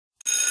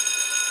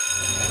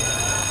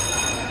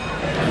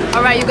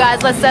All right, you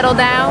guys, let's settle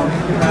down.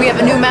 We have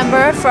a new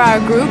member for our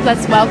group.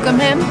 Let's welcome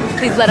him.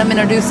 Please let him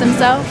introduce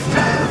himself.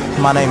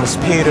 My name is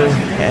Peter,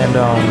 and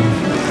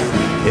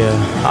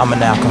yeah, I'm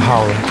an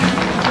alcoholic.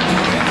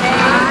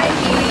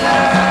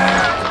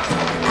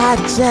 I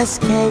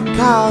just can't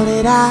call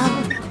it out.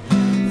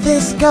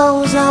 This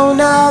goes on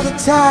all the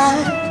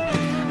time.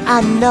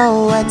 I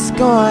know what's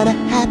gonna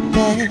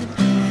happen.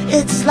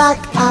 It's like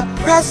I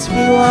press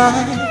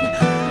rewind.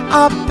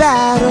 A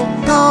battle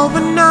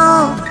going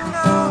on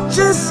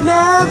just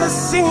never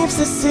seems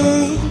to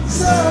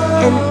cease,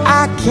 and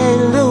I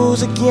can't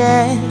lose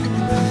again.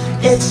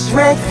 It's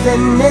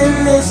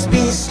strengthening this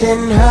beast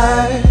in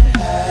her.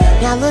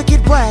 Now look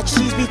at what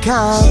she's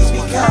become.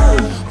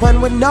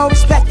 One with no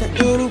respect for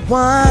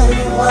anyone.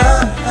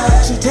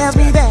 She tells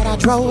me that I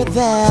drove her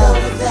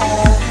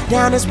there,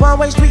 down this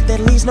one-way street that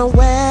leads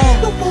nowhere.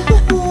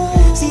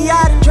 See,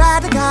 I done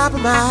tried to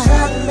compromise,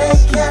 to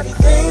make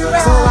everything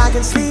right, so I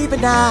can sleep at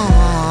night.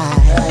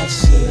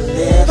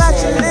 But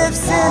she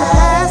lives in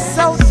her,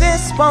 so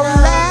this won't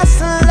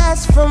last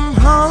unless from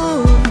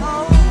home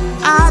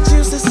I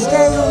choose to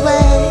stay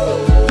away,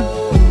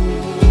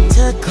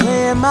 to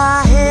clear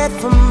my head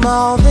from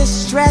all this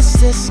stress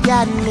that's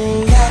got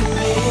me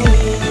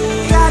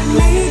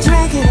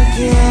drinking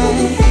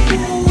again.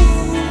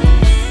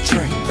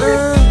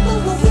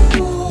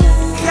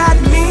 Got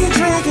me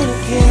drinking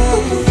again.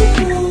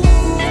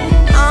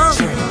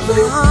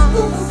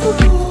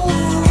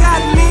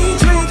 Got me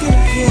drinking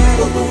again.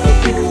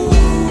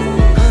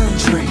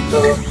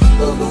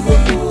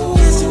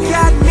 Yes, you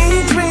got me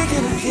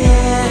drinking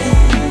again.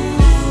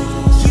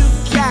 You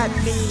got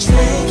me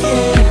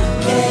drinking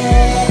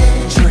again.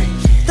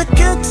 The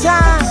good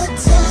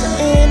times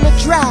in the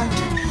drought,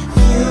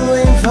 few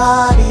and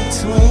far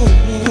between.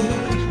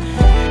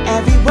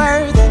 Every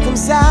word that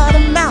comes out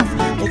of mouth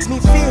makes me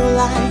feel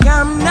like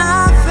I'm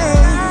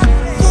nothing.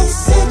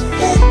 This it,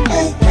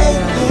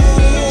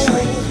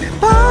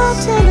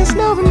 bartenders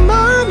knowing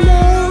my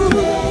name.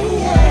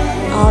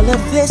 All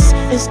of this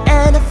is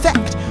an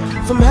effect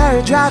from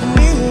her driving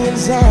me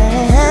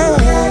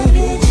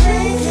insane.